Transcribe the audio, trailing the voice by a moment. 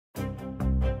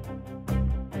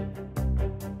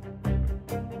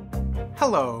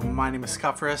Hello, my name is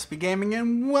Scott for SBGaming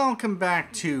and welcome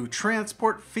back to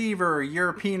Transport Fever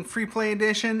European Freeplay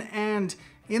Edition, and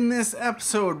in this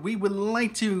episode we would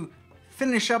like to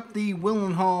finish up the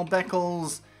Willenhall,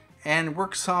 Beccles and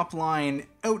Worksop line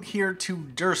out here to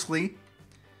Dursley,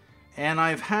 and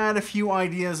I've had a few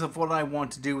ideas of what I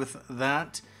want to do with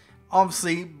that.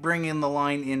 Obviously bring in the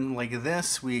line in like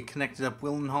this. We connected up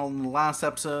Willenhall in the last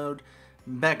episode,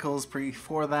 Beccles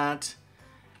before that.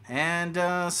 And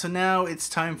so now it's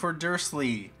time for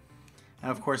Dursley. Now,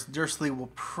 of course, Dursley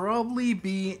will probably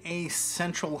be a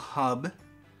central hub.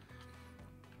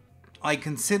 I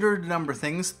considered a number of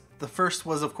things. The first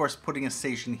was, of course, putting a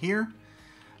station here.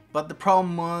 But the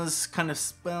problem was kind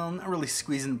of, well, not really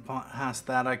squeezing past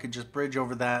that. I could just bridge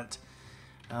over that.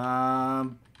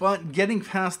 But getting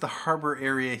past the harbor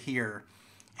area here.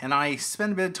 And I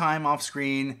spent a bit of time off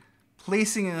screen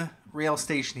placing a rail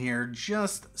station here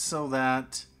just so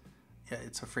that... yeah,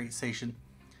 it's a freight station.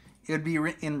 It would be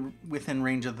within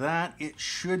range of that. It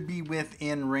should be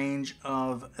within range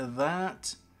of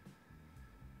that.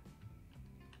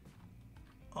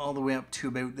 All the way up to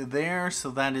about there. So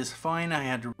that is fine. I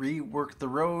had to rework the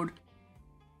road.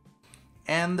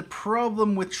 And the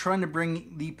problem with trying to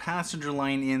bring the passenger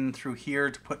line in through here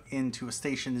to put into a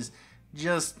station is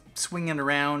just swinging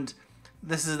around.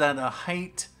 This is at a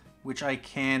height which I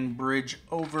can bridge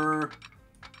over.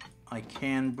 I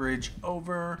can bridge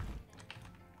over.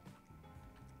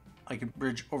 I could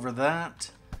bridge over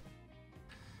that.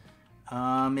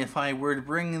 If I were to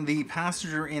bring the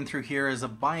passenger in through here as a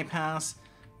bypass,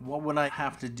 what would I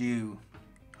have to do?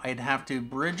 I'd have to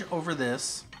bridge over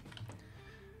this.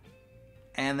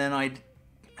 And then I'd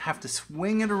have to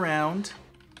swing it around.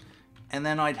 And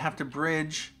then I'd have to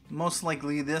bridge, most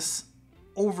likely this,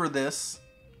 over this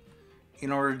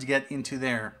in order to get into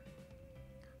there.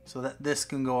 So that this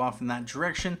can go off in that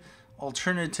direction.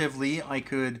 Alternatively, I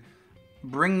could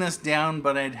bring this down,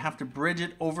 but I'd have to bridge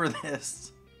it over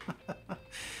this.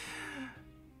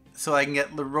 So I can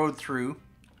get the road through.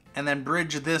 And then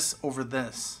bridge this over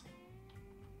this.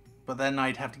 But then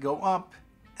I'd have to go up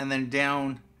and then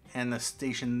down and the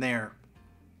station there.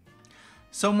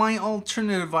 So my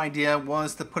alternative idea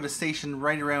was to put a station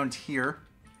right around here.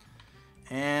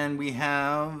 And we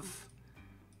have...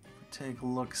 take a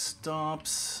look,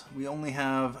 stops. We only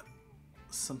have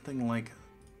something like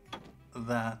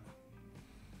that.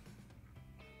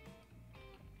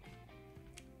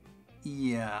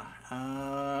 Yeah,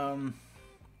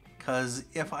 because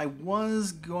if I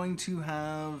was going to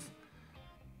have,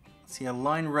 let's see, a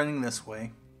line running this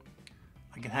way,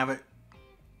 I can have it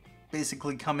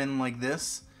basically come in like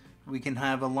this. We can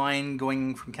have a line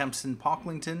going from Kempton,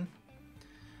 Pocklington.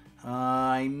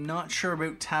 I'm not sure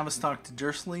about Tavistock to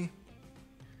Dursley.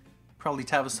 Probably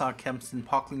Tavistock, Kempton,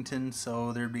 Pocklington,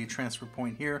 so there'd be a transfer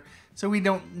point here. So we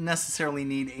don't necessarily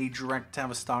need a direct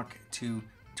Tavistock to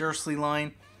Dursley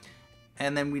line.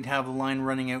 And then we'd have a line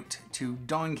running out to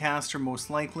Doncaster,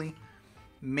 most likely.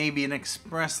 Maybe an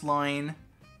express line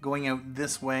going out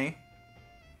this way.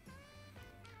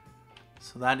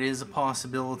 So that is a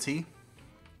possibility.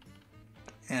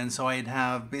 And so I'd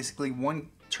have basically one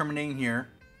terminating here.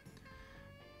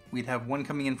 We'd have one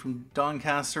coming in from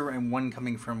Doncaster and one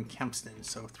coming from Kempton.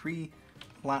 So 3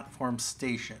 platform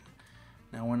station.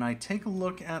 Now when I take a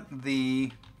look at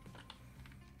the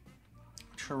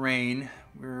terrain,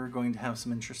 we're going to have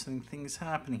some interesting things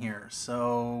happen here.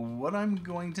 So what I'm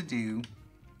going to do,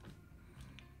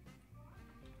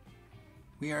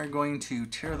 we are going to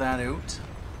tear that out.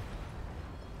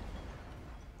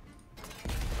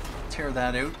 Tear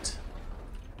that out.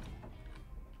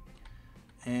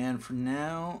 And for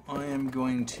now, I am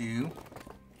going to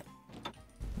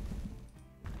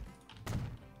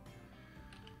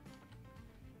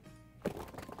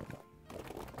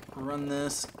run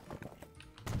this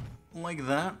like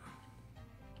that.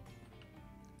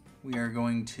 We are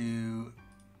going to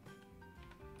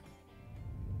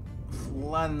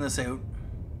flatten this out.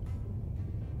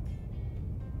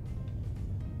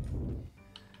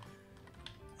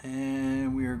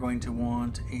 And we are going to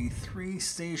want a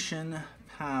 3-station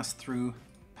pass-through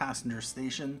passenger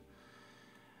station.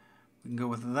 We can go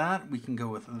with that. We can go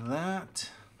with that.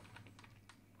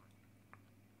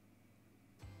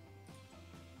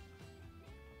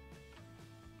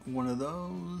 One of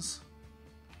those.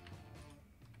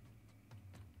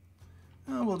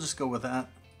 We'll just go with that.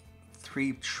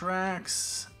 3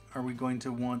 tracks. Are we going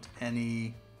to want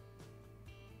any?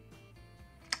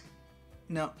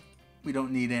 No, we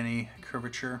don't need any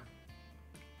curvature.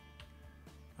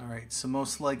 Alright, so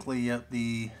most likely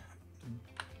the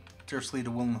Dursley to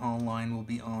Willenhall line will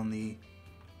be on the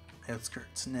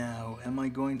outskirts. Now, am I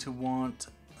going to want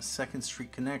Second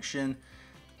Street connection.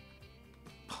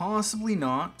 Possibly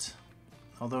not,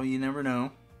 although you never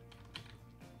know.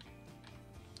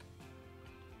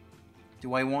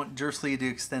 Do I want Dursley to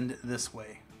extend this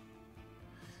way?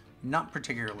 Not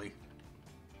particularly.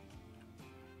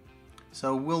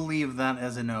 So we'll leave that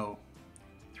as a no.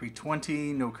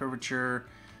 320, no curvature,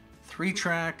 3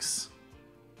 tracks.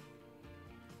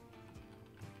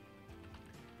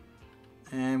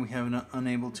 And we have an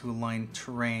unable to align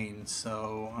terrain,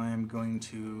 so I'm going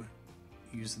to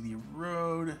use the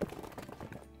road.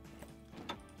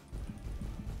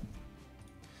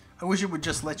 I wish it would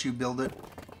just let you build it.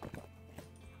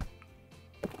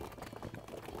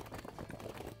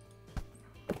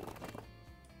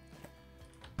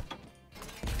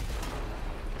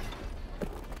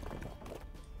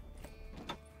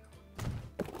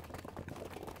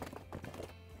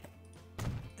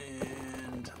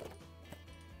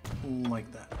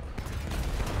 Like that.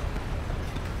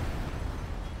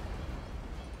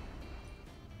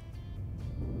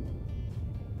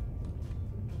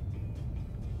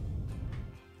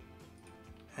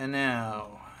 And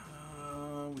now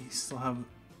we still have.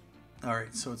 All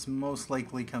right, so it's most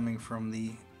likely coming from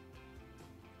the.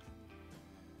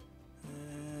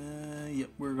 Yep,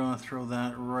 we're gonna throw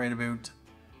that right about.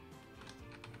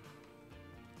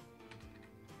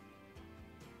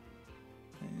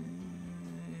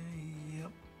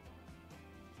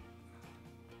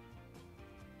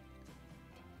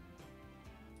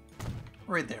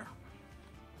 Right there.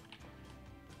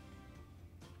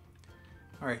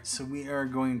 All right, so we are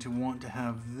going to want to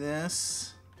have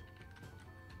this.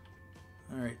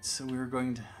 All right, so we're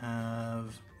going to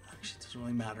have, actually it doesn't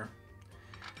really matter.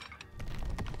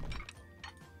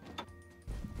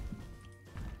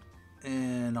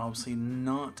 And obviously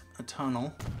not a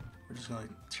tunnel. We're just going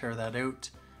to tear that out.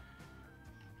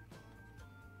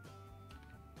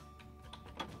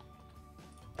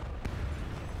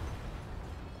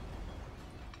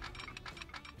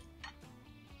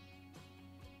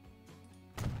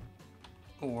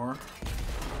 Or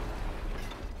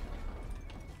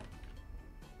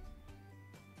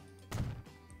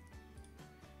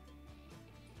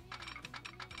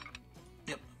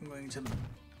yep, I'm going to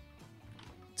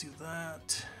do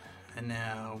that. And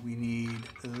now we need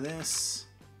this.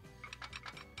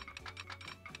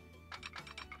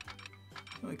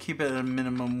 We'll keep it at a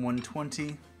minimum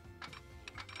 120.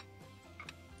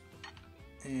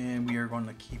 And we are going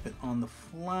to keep it on the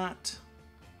flat.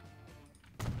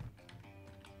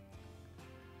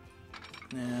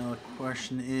 Now the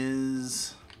question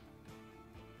is,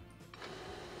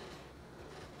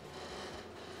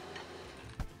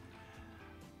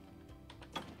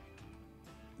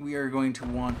 we are going to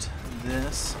want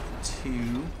this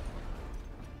to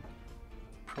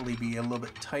probably be a little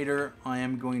bit tighter. I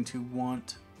am going to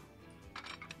want,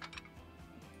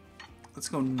 let's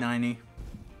go 90.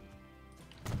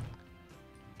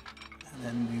 And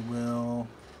then we will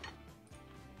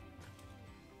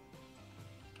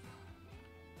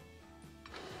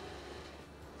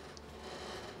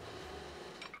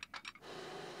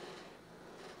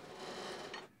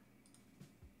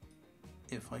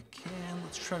if I can,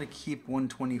 let's try to keep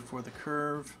 120 for the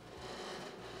curve.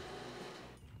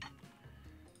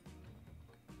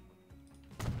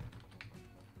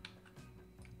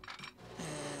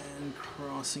 And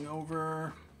crossing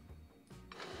over.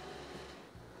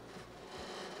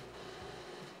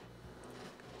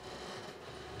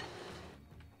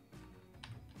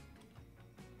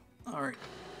 All right.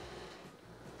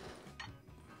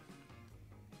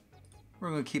 We're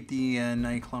going to keep the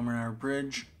 90-kilometer-an-hour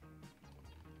bridge.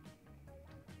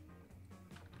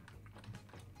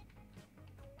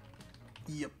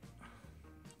 Yep.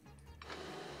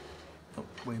 Oh,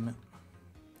 wait a minute.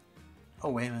 Oh,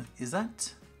 wait a minute. Is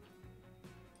that?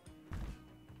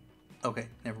 Okay,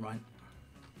 never mind.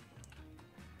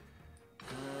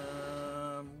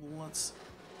 Let's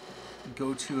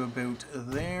go to about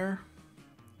there.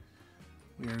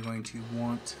 We are going to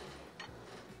want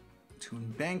to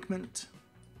embankment.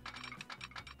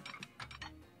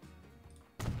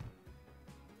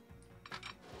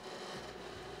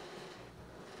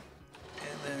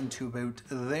 To about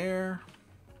there.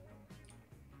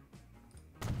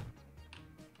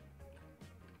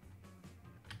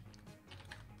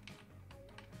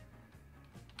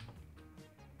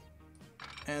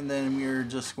 And then we're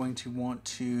just going to want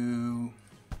to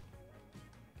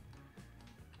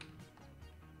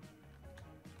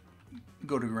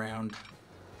go to ground.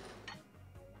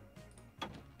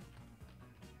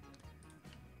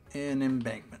 And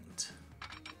embankment.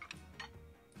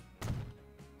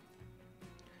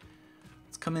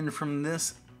 Come in from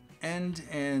this end,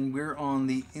 and we're on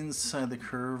the inside of the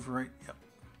curve, right? Yep.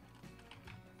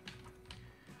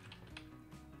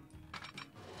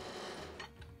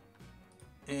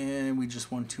 And we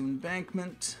just want to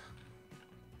embankment.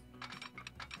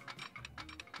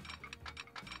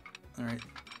 All right.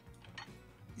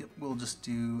 Yep, we'll just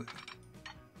do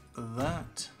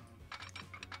that.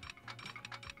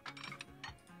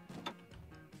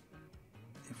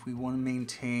 If we want to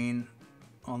maintain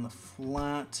on the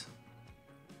flat,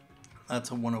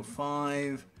 that's a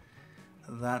 105.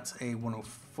 That's a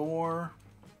 104.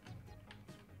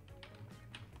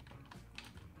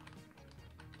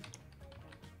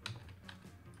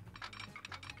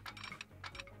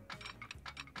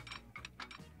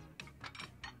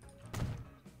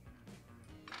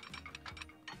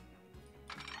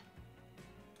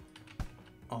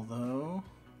 Although,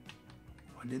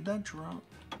 why did that drop?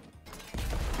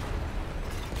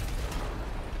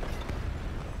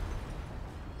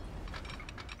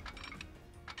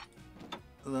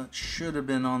 That should have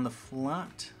been on the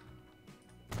flat.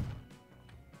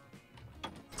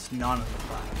 It's not on the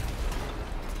flat.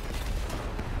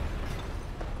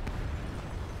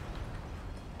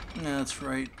 Yeah, that's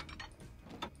right.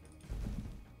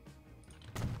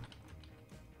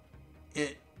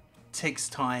 It takes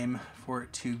time for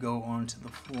it to go onto the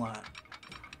flat.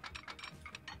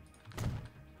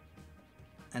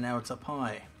 And now it's up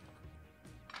high.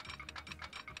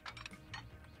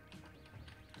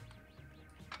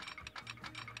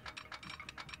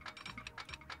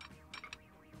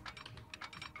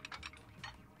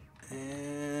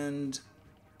 And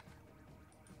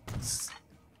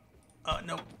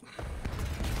no.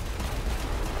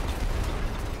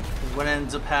 What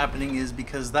ends up happening is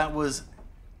because that was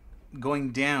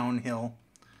going downhill,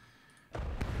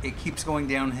 it keeps going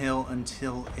downhill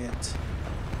until it,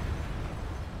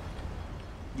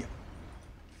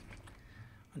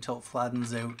 until it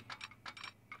flattens out,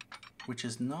 which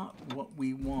is not what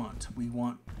we want. We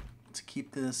want to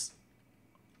keep this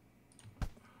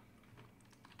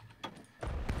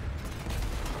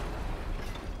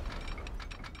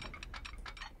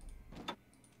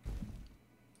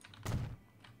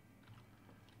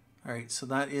all right, so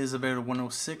that is about a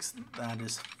 106. That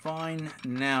is fine.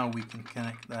 Now we can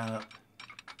connect that up.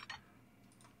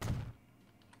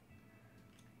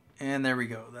 And there we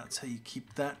go. That's how you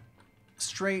keep that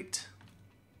straight.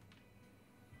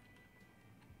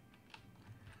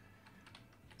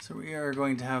 So we are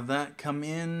going to have that come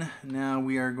in. Now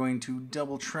we are going to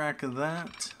double track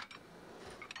that.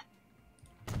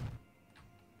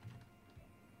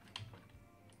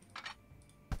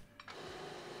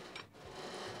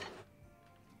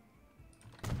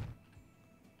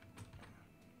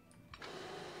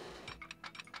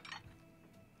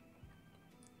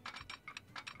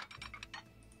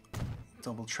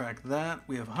 Double track that.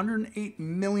 We have $108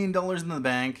 million in the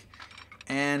bank.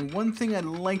 And one thing I'd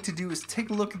like to do is take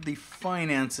a look at the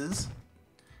finances,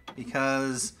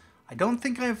 because I don't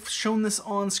think I've shown this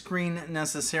on screen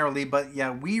necessarily, but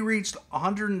yeah, we reached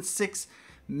 $106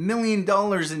 million in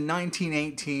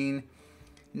 1918,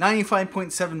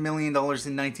 $95.7 million in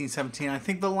 1917. I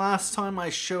think the last time I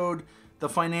showed the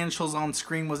financials on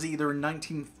screen was either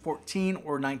 1914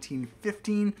 or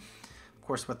 1915. Of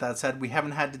course, with that said, we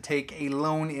haven't had to take a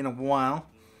loan in a while,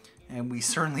 and we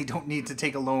certainly don't need to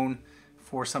take a loan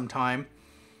for some time.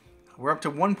 We're up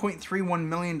to $1.31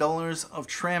 million of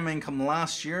tram income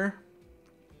last year,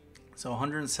 so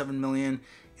 $107 million.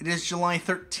 It is July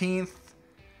 13th.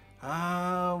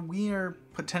 We are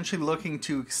potentially looking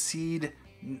to exceed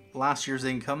last year's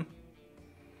income.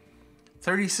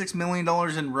 $36 million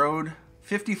in road,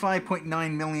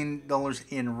 $55.9 million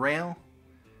in rail,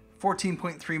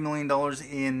 $14.3 million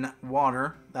in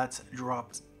water. That's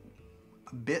dropped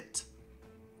a bit.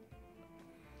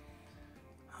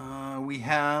 We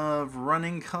have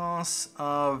running costs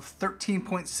of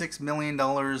 $13.6 million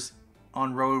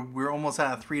on road. We're almost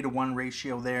at a 3-to-1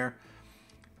 ratio there.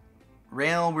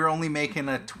 Rail, we're only making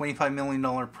a $25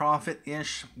 million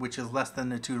profit-ish, which is less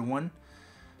than a 2-to-1.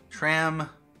 Tram,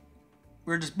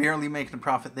 we're just barely making a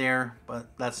profit there,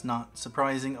 but that's not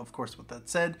surprising. Of course, with that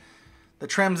said, the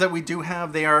trams that we do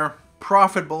have, they are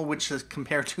profitable, which is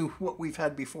compared to what we've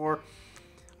had before.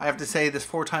 I have to say this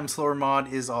 4 times slower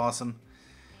mod is awesome.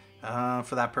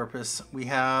 For that purpose, we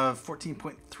have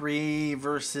 14.3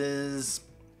 versus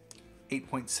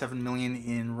 8.7 million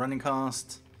in running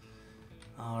cost.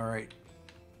 All right,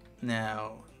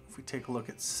 now if we take a look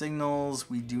at signals,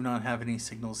 we do not have any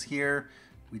signals here.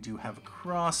 We do have a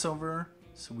crossover,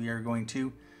 so we are going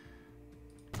to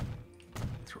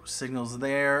throw signals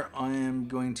there. I am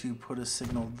going to put a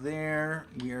signal there.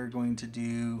 We are going to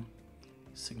do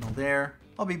signal there.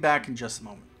 I'll be back in just a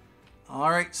moment.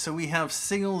 Alright, so we have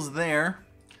signals there.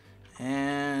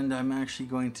 And I'm actually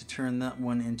going to turn that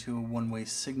one into a one-way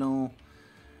signal.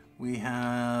 We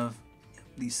have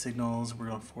these signals. We're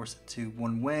going to force it to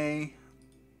one-way.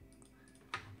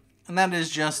 And that is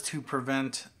just to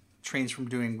prevent trains from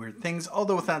doing weird things.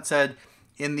 Although with that said,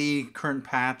 in the current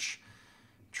patch,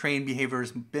 train behavior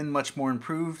has been much more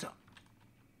improved.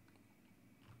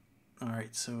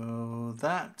 Alright,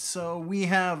 so we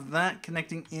have that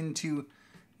connecting into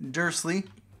Dursley.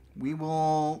 We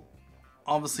will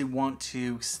obviously want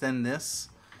to extend this.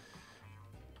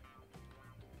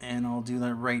 And I'll do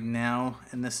that right now.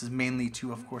 And this is mainly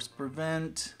to, of course,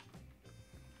 prevent.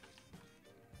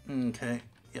 Okay.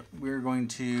 Yep. We're going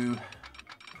to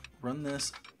run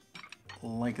this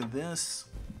like this.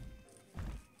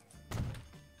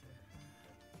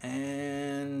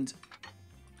 And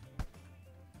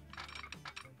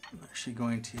I'm actually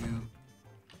going to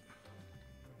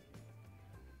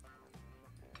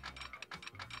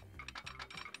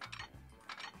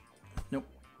nope.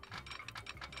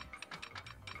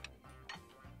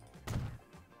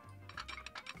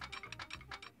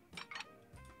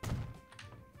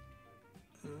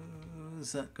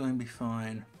 Is that going to be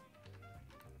fine?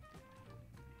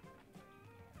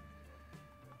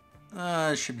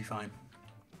 It should be fine.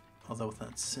 Although with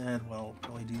that said, what I'll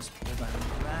probably do is pull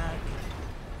that back.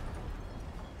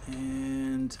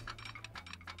 And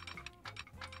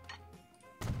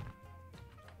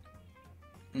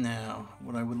now,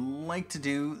 what I would like to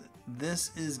do,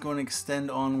 this is going to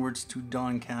extend onwards to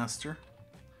Doncaster.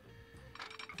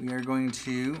 We are going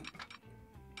to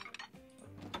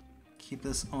keep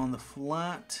this on the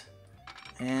flat,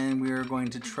 and we are going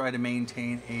to try to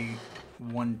maintain a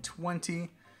 120.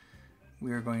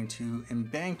 We are going to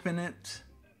embankment it.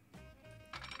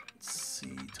 Let's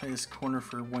see, tightest corner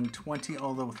for 120,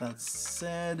 although with that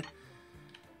said,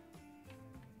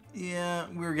 yeah,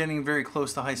 we're getting very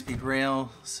close to high-speed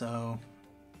rail, so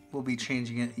we'll be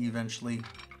changing it eventually.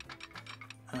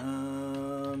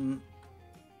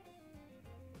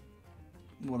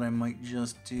 What I might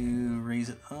just do, raise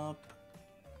it up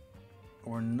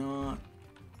or not.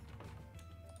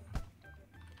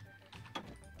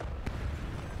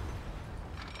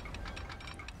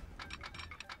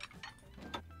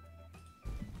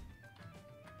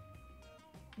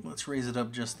 Let's raise it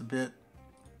up just a bit.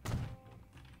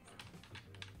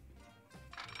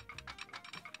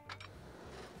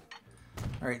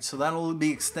 Alright, so that'll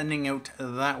be extending out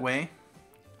that way.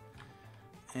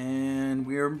 And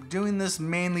we are doing this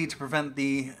mainly to prevent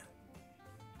the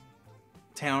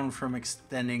town from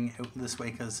extending out this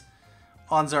way, because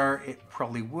odds are it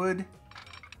probably would.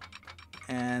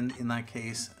 And in that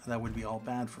case, that would be all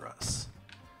bad for us.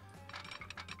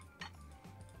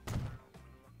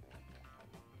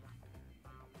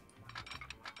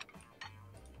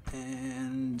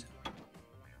 And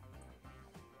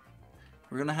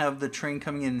we're going to have the train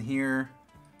coming in here.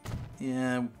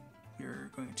 Yeah,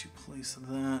 we're going to place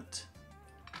that.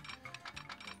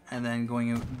 And then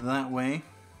going out that way.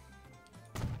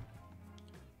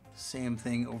 Same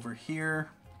thing over here.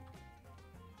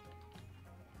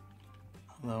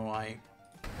 Although I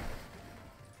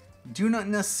do not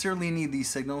necessarily need these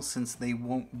signals, since they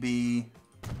won't be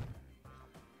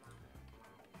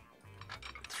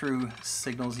through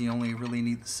signals. You only really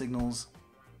need the signals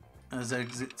as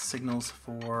exit signals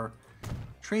for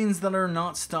trains that are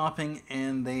not stopping,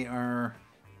 and they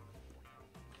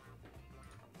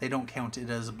don't count it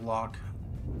as a block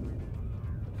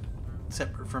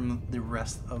separate from the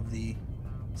rest of the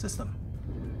system.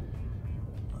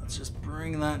 Let's just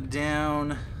bring that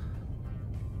down.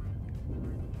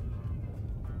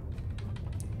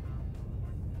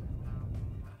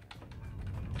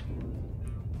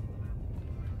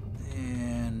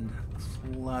 And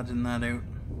flatten that out.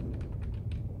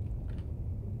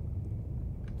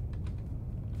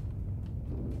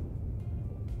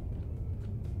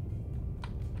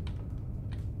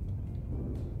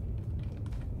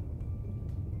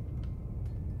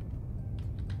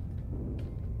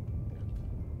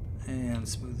 And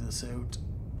smooth this out.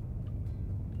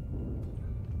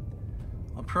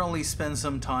 I'll probably spend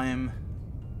some time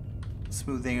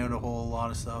smoothing out a whole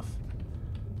lot of stuff.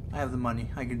 I have the money.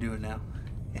 I can do it now.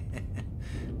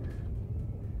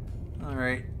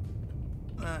 Alright.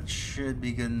 That should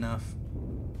be good enough.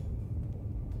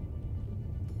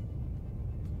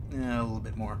 Yeah, a little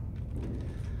bit more.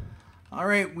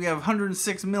 Alright, we have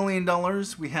 $106 million.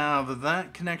 We have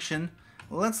that connection.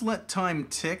 Let's let time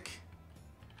tick.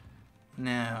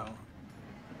 Now,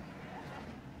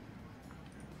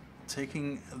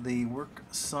 taking the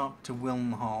workshop to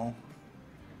Willenhall,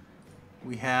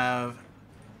 we have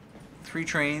 3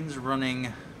 trains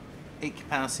running 8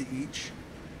 capacity each.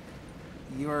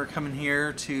 You are coming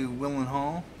here to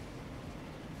Willenhall.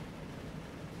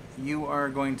 You are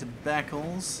going to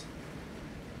Beccles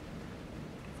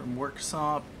from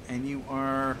Worksop, and you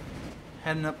are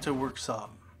heading up to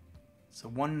Worksop. So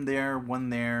 1 there, 1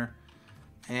 there,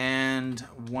 and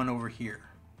 1 over here.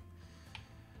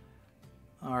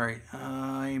 Alright,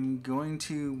 I'm going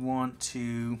to want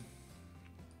to...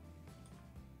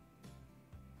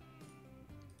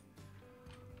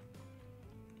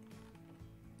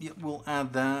 Yep, we'll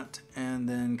add that and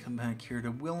then come back here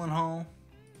to Willenhall.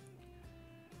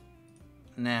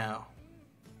 Now,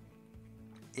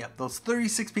 yep, those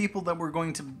 36 people that were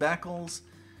going to Beccles,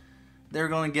 they're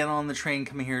going to get on the train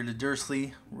coming here to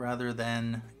Dursley rather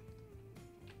than,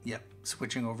 yep,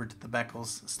 switching over to the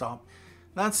Beccles stop.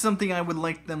 That's something I would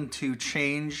like them to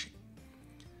change,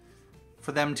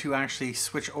 for them to actually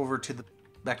switch over to the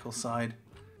Beccles side.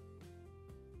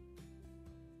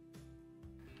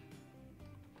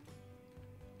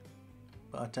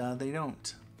 But they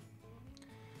don't.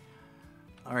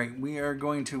 Alright, we are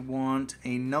going to want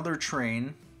another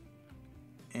train,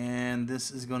 and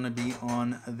this is going to be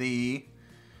on the...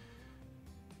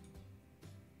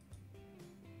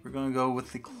 We're going to go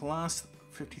with the Class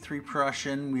 53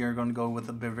 Prussian. We are going to go with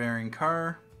a Bavarian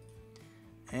car,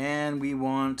 and we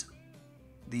want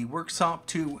the Worksop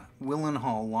to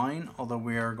Willenhall line, although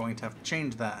we are going to have to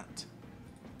change that.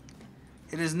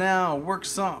 It is now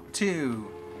Worksop to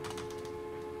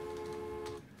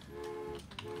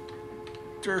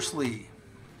Dursley.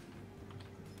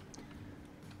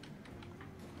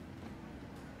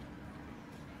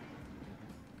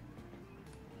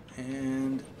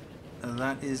 And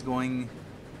that is going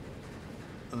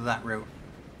that route.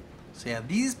 So yeah,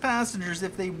 these passengers,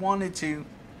 if they wanted to,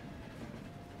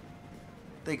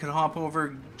 they could hop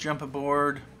over, jump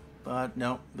aboard, but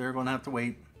no, they're going to have to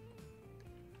wait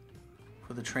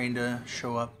for the train to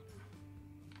show up.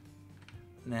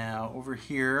 Now, over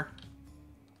here,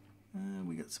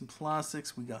 we got some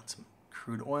plastics, we got some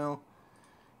crude oil.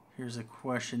 Here's a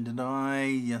question, did I?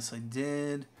 Yes, I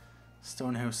did.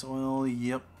 Stonehouse oil,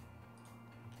 yep.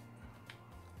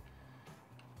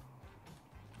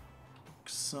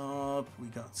 Up, we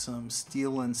got some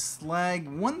steel and slag.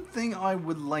 One thing I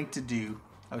would like to do,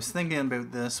 I was thinking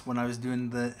about this when I was doing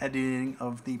the editing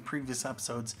of the previous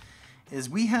episodes, is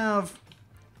we have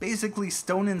basically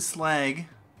stone and slag,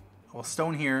 well,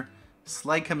 stone here,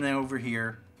 slag coming over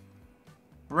here,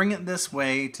 bring it this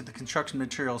way to the construction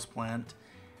materials plant,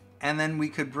 and then we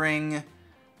could bring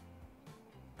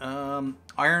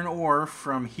iron ore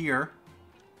from here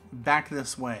back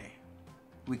this way.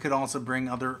 We could also bring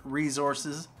other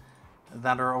resources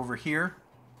that are over here.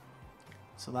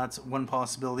 So that's one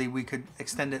possibility. We could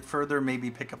extend it further,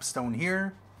 maybe pick up stone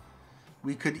here.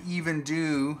 We could even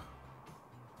do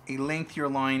a lengthier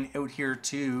line out here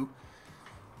to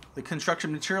the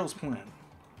construction materials plant.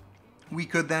 We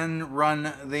could then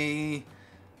run the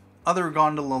other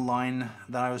gondola line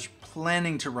that I was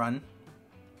planning to run.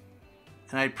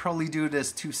 And I'd probably do it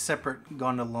as 2 separate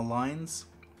gondola lines.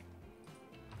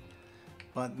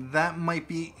 But that might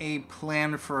be a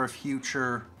plan for a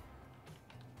future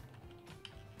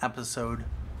episode.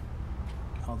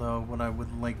 Although what I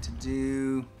would like to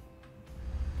do...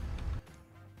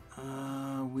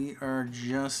 we are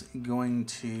just going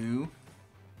to...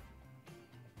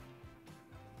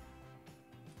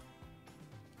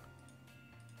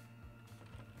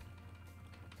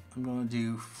 I'm going to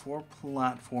do 4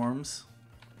 platforms.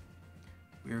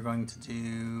 We are going to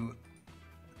do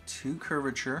 2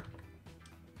 curvature.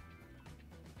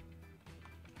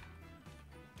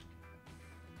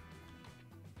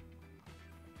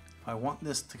 If I want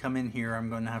this to come in here, I'm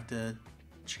going to have to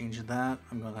change that.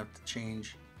 I'm going to have to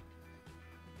change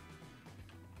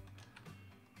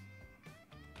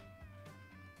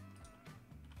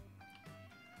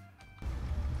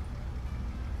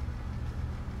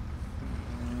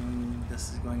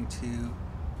this is going to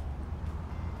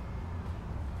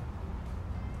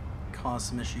cause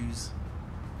some issues.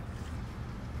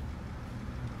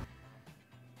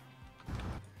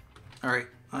 Alright,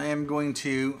 I am going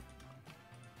to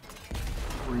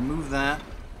remove that.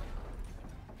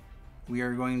 We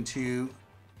are going to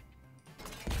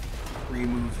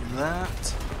remove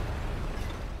that.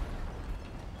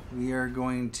 We are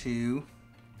going to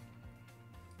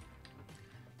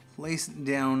place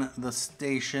down the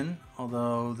station,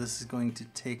 although this is going to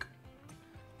take...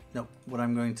 Nope, what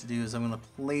I'm going to do is I'm going to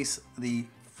place the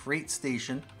freight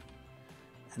station,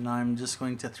 and I'm just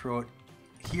going to throw it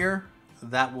here.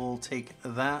 That will take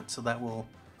that, so that will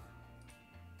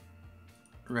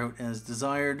route as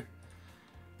desired.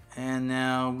 And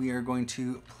now we are going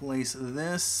to place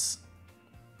this.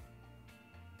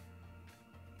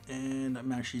 And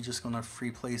I'm actually just going to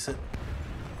free place it.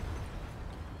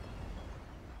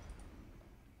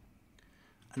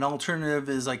 An alternative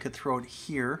is I could throw it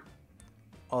here.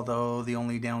 Although the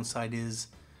only downside is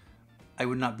I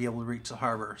would not be able to reach the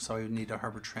harbor. So I would need a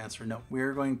harbor transfer. No,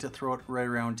 we're going to throw it right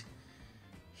around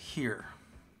here.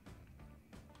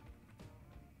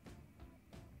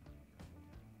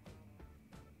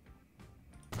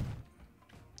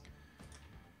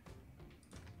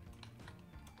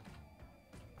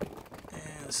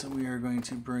 So we are going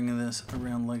to bring this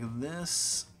around like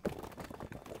this.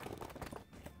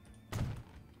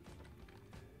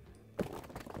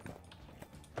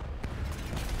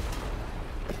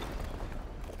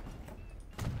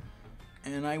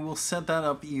 And I will set that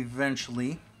up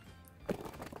eventually.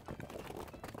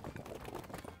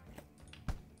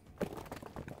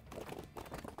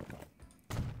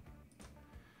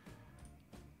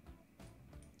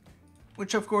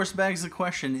 Which of course begs the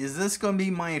question, is this going to be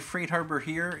my freight harbor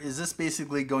here? Is this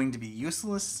basically going to be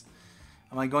useless?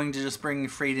 Am I going to just bring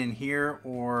freight in here,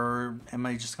 or am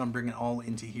I just going to bring it all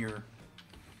into here?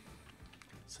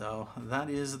 So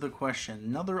that is the question.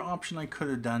 Another option I could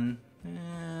have done,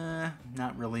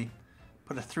 not really.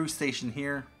 Put a through station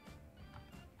here,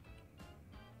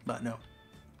 but no.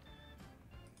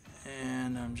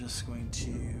 And I'm just going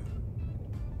to...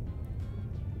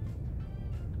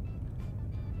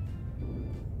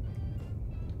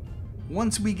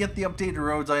 Once we get the updated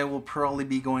roads, I will probably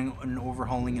be going and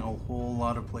overhauling in a whole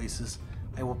lot of places.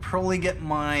 I will probably get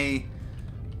my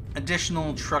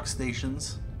additional truck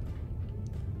stations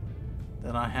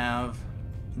that I have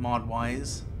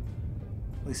mod-wise.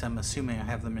 At least I'm assuming I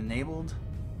have them enabled.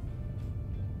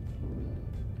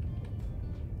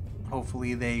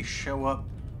 Hopefully they show up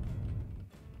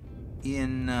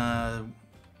in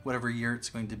whatever year it's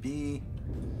going to be.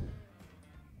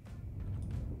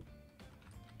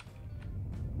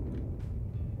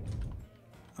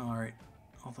 Alright,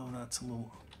 although that's a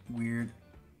little weird.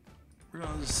 We're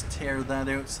going to just tear that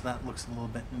out so that looks a little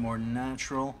bit more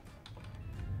natural.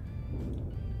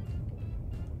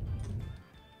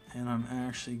 And I'm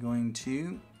actually going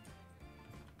to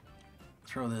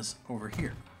throw this over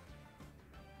here.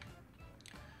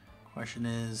 Question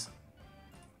is...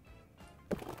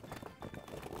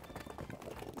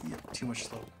 Yep, too much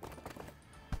slope.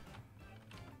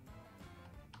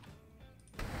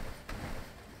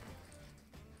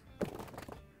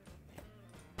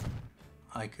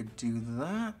 I could do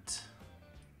that.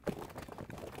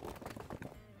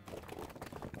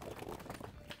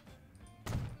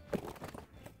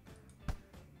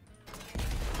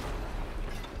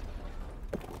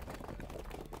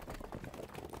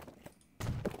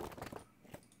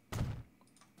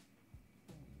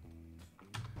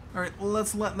 All right,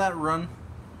 let's let that run.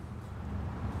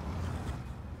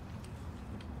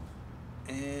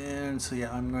 And so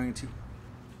yeah, I'm going to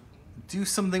do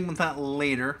something with that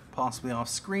later, possibly off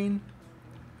screen.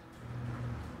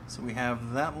 So we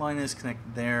have that line is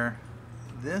connected there.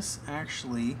 This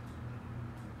actually,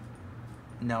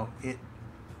 no, it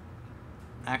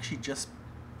actually just,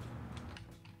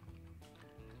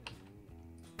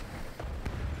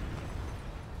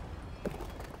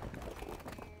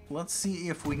 let's see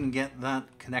if we can get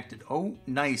that connected. Oh,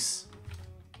 nice.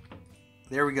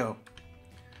 There we go.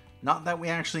 Not that we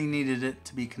actually needed it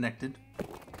to be connected.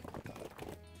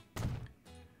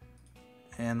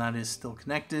 And that is still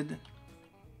connected.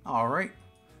 All right.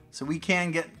 So we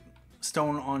can get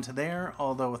stone onto there.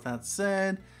 Although with that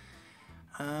said,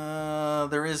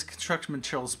 there is a construction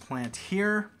materials plant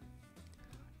here.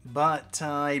 But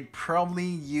I'd probably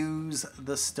use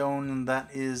the stone that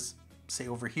is, say,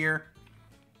 over here.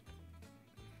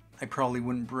 I probably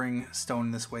wouldn't bring stone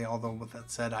this way. Although with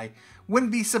that said, I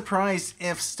wouldn't be surprised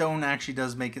if stone actually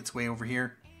does make its way over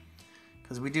here.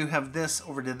 Because we do have this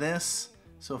over to this.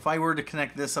 So if I were to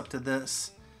connect this up to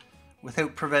this,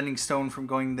 without preventing stone from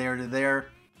going there to there,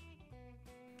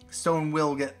 stone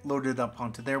will get loaded up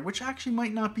onto there, which actually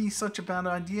might not be such a bad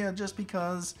idea, just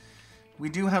because we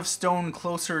do have stone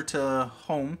closer to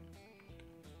home.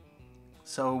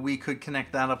 So we could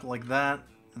connect that up like that,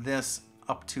 this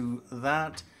up to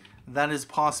that. That is a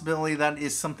possibility. That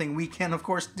is something we can, of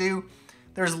course, do.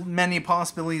 There's many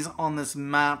possibilities on this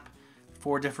map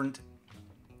for different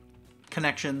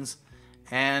connections.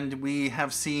 And we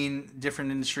have seen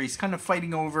different industries kind of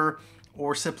fighting over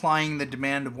or supplying the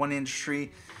demand of one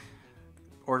industry,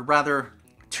 or rather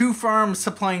two farms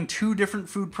supplying two different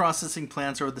food processing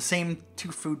plants, or the same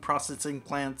two food processing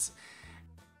plants,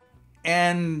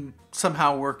 and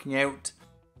somehow working out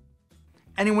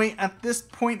Anyway, at this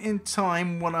point in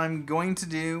time, what I'm going to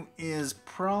do is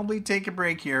probably take a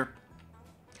break here.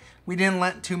 We didn't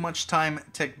let too much time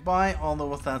tick by, although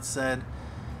with that said,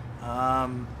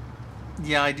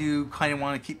 yeah, I do kind of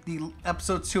want to keep the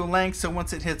episodes to a length, so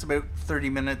once it hits about 30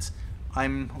 minutes,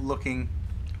 I'm looking,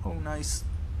 oh nice,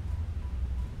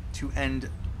 to end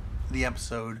the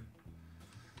episode.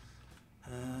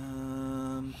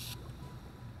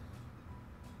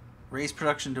 Raise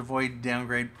production to avoid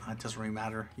downgrade. It doesn't really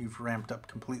matter. You've ramped up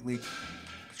completely.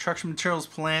 Construction materials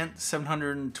plant,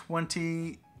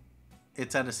 720.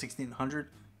 It's at a 1600.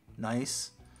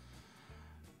 Nice.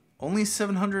 Only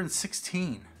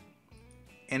 716.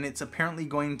 And it's apparently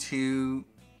going to...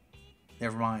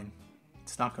 Never mind.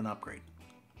 It's not going to upgrade.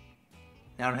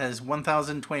 Now it has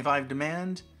 1025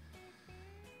 demand.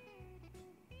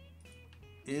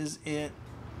 Is it...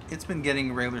 It's been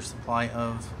getting a regular supply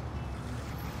of...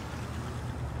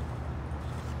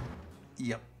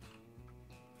 Yep.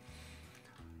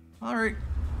 Alright.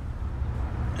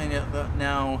 And yet that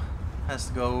now has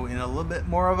to go in a little bit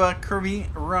more of a curvy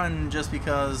run just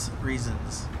because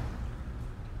reasons.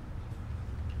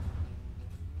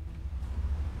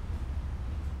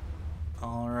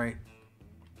 Alright.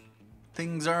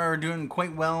 Things are doing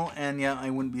quite well, and yeah, I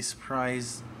wouldn't be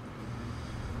surprised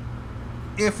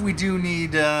if we do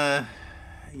need yeah,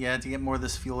 to get more of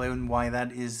this fuel out, and why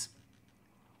that is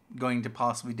going to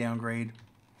possibly downgrade.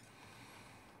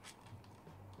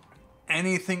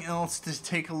 Anything else to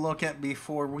take a look at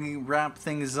before we wrap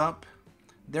things up?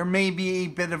 There may be a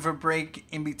bit of a break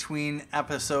in between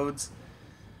episodes.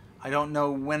 I don't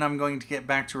know when I'm going to get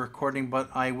back to recording, but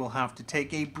I will have to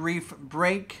take a brief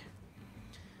break.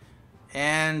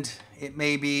 And it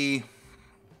may be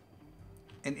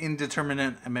an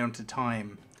indeterminate amount of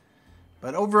time.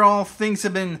 But overall, things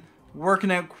have been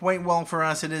working out quite well for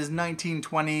us. It is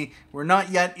 1920. We're not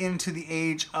yet into the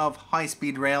age of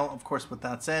high-speed rail. Of course, with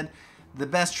that said, the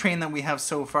best train that we have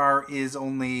so far is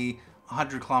only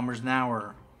 100 kilometers an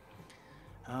hour.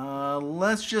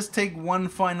 Let's just take one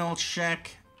final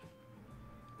check.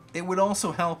 It would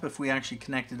also help if we actually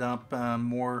connected up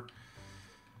more.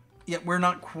 Yet we're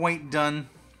not quite done.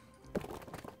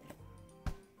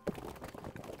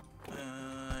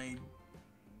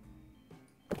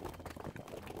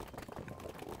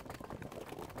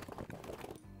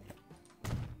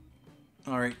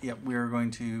 Alright, yep, we're going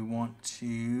to want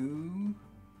to...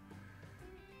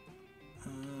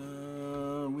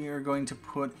 we are going to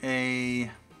put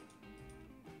a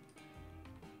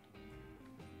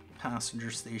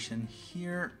passenger station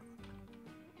here.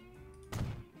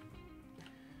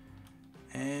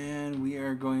 And we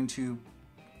are going to...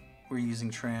 We're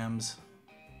using trams.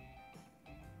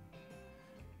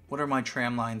 What are my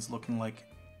tram lines looking like?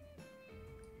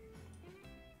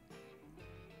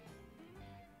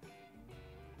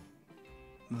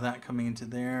 That coming into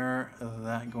there,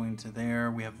 that going to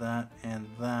there. We have that and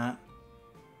that.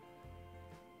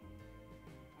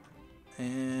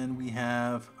 And we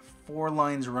have 4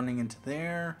 lines running into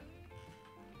there.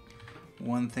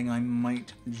 One thing I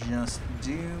might just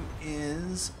do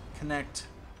is connect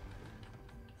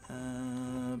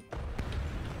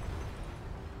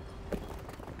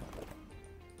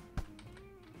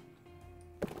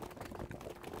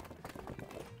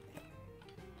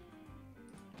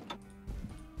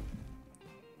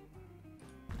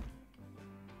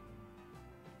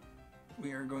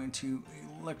we are going to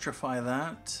electrify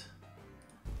that.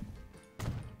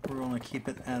 We're going to keep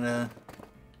it at a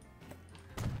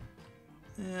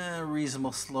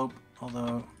reasonable slope,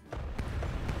 although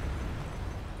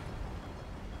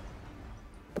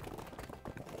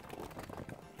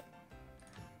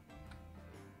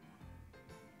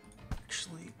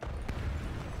actually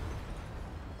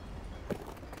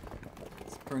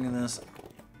let's bring in this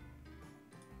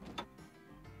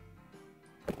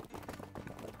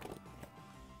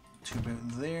to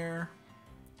about there,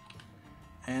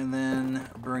 and then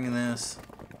bring this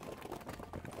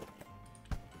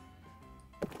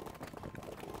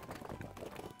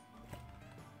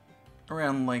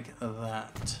around like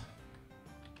that.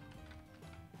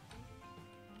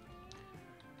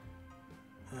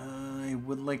 I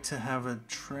would like to have a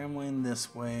tram line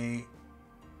this way.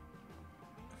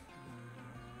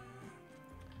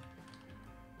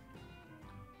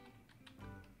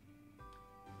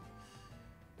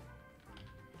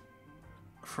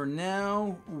 For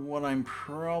now, what I'm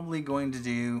probably going to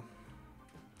do,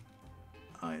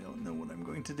 I don't know what I'm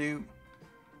going to do.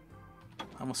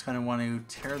 I almost kind of want to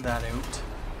tear that out.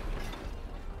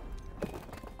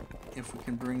 If we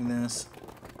can bring this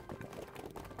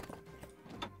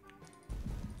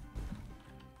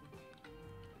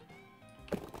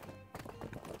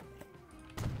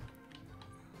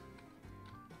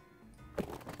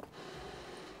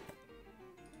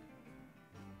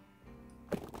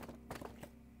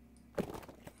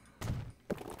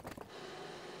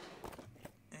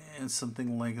and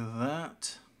something like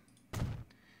that.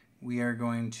 We are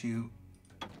going to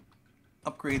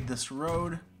upgrade this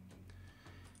road,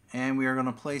 and we are going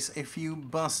to place a few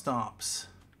bus stops.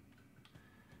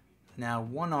 Now,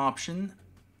 one option,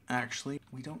 actually,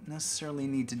 we don't necessarily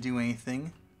need to do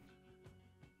anything.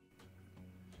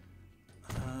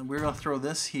 We're going to throw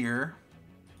this here.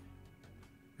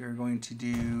 We're going to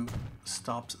do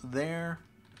stops there.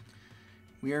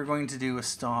 We are going to do a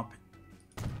stop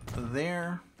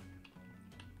there.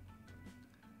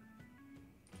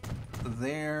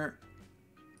 There.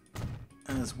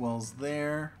 As well as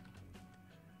there.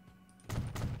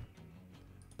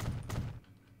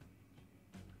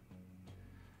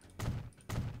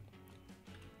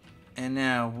 And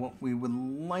now what we would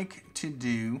like to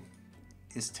do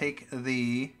is take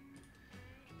the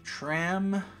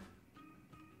tram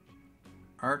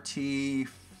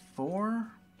RT4,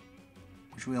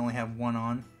 which we only have one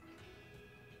on.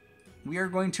 We are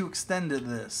going to extend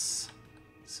this.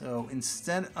 So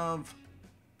instead of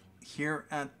here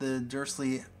at the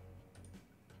Dursley,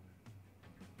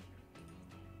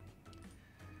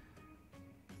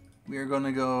 we are going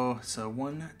to go, so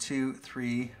 1, 2,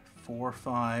 3, 4,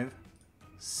 5,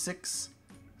 6,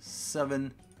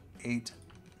 7, 8,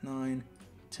 9,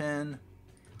 10.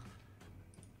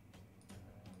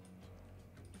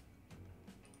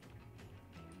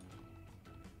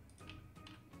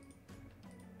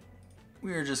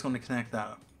 We are just going to connect that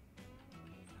up.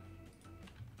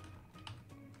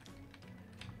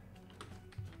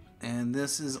 And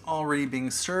this is already being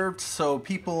served, so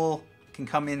people can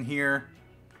come in here,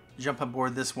 jump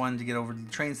aboard this one to get over to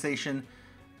the train station.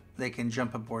 They can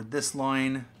jump aboard this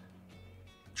line,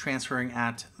 transferring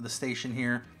at the station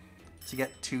here to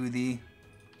get to the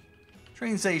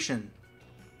train station.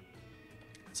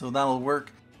 So that'll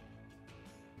work.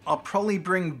 I'll probably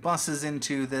bring buses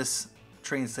into this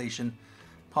train station,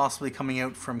 possibly coming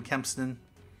out from Kempton.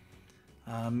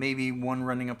 Maybe one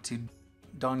running up to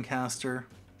Doncaster.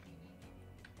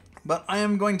 But I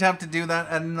am going to have to do that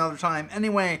at another time.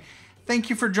 Anyway,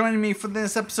 thank you for joining me for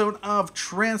this episode of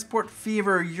Transport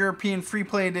Fever European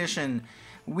Freeplay Edition.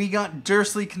 We got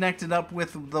Dursley connected up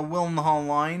with the Willenhall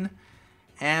line.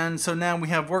 And so now we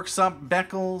have Worksop,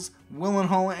 Beccles,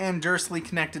 Willenhall, and Dursley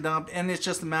connected up. And it's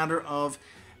just a matter of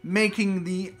making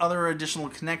the other additional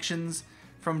connections.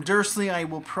 From Dursley, I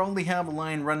will probably have a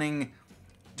line running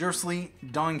Dursley,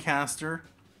 Doncaster,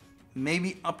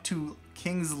 maybe up to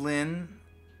King's Lynn,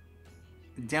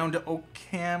 down to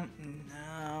Oakham.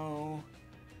 No.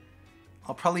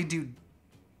 I'll probably do...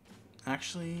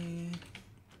 Actually...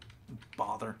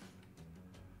 Bother.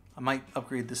 I might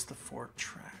upgrade this to 4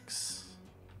 tracks.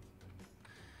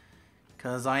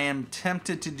 Because I am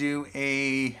tempted to do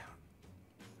an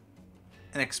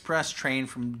express train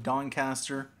from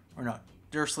Doncaster, or not,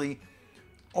 Dursley,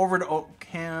 over to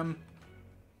Oakham,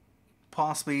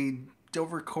 possibly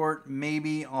Dovercourt,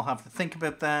 maybe. I'll have to think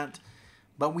about that.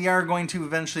 But we are going to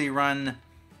eventually run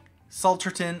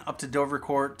Salterton up to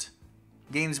Dovercourt,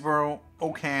 Gainsborough,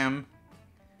 Oakham,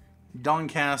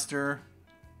 Doncaster,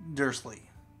 Dursley.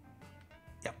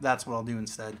 Yep, that's what I'll do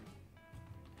instead.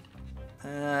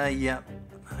 Yep.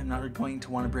 I'm not going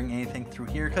to want to bring anything through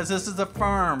here because this is a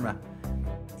farm.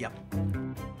 Yep.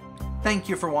 Thank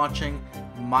you for watching.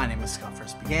 My name is Scott for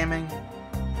SBGaming.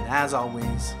 And as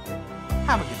always,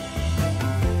 have a good day.